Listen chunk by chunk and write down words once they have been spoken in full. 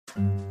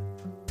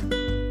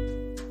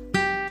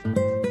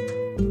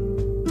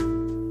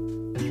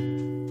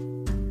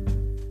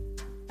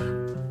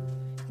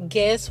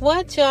Guess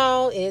what,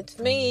 y'all? It's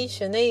me,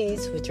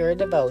 Shanice, with your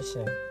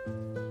devotion.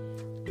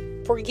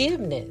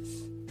 Forgiveness.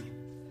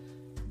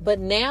 But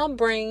now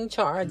bring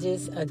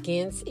charges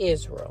against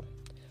Israel,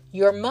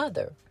 your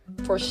mother,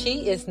 for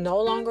she is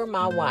no longer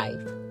my wife,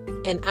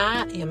 and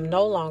I am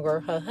no longer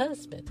her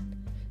husband.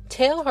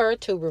 Tell her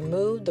to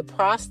remove the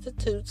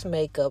prostitute's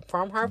makeup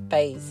from her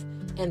face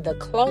and the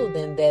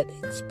clothing that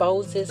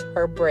exposes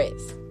her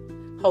breasts.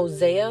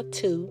 Hosea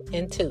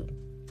 2:2.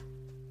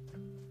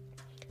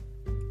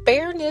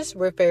 Fairness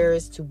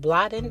refers to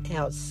blotting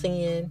out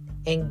sin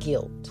and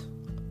guilt.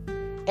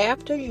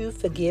 After you've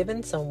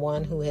forgiven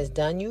someone who has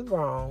done you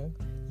wrong,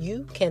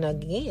 you can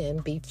again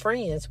be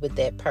friends with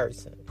that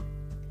person.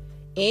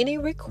 Any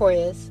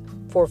request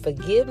for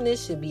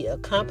forgiveness should be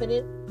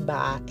accompanied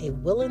by a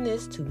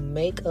willingness to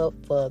make up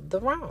for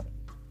the wrong.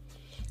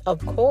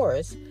 Of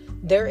course,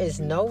 there is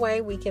no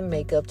way we can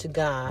make up to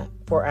God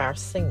for our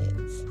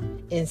sins.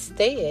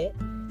 Instead,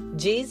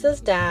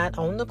 Jesus died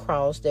on the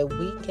cross that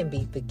we can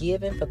be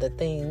forgiven for the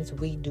things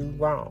we do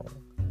wrong.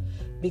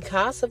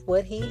 Because of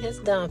what He has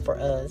done for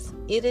us,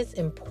 it is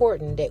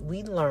important that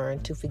we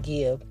learn to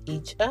forgive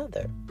each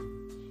other.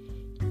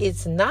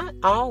 It's not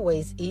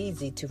always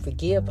easy to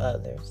forgive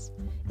others.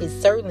 It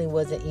certainly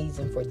wasn't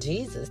easy for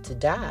Jesus to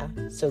die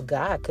so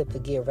God could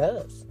forgive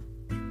us.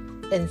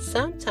 And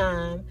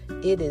sometimes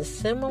it is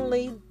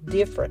similarly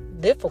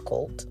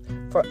difficult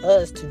for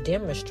us to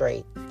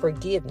demonstrate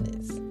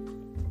forgiveness.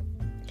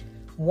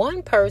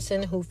 One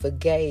person who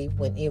forgave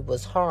when it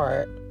was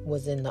hard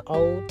was in the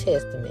Old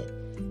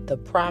Testament, the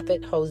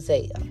prophet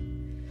Hosea.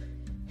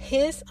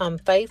 His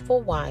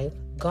unfaithful wife,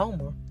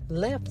 Gomer,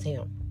 left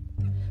him.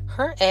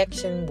 Her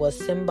action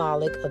was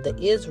symbolic of the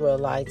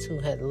Israelites who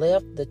had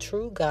left the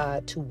true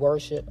God to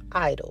worship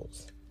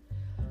idols.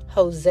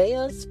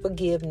 Hosea's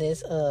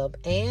forgiveness of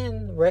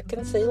and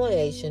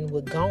reconciliation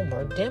with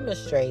Gomer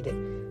demonstrated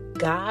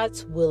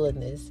God's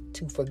willingness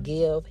to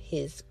forgive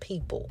His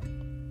people.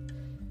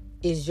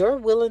 Is your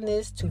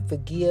willingness to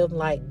forgive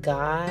like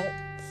God's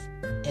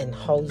and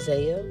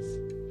Hosea's?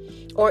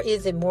 Or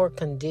is it more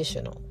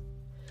conditional?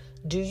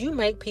 Do you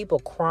make people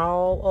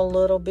crawl a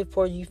little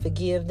before you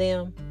forgive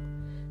them?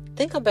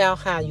 Think about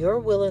how your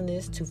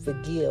willingness to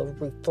forgive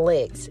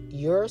reflects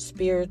your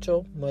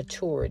spiritual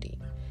maturity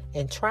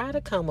and try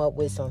to come up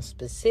with some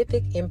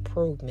specific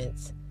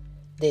improvements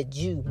that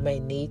you may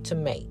need to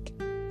make.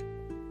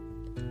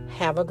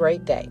 Have a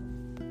great day.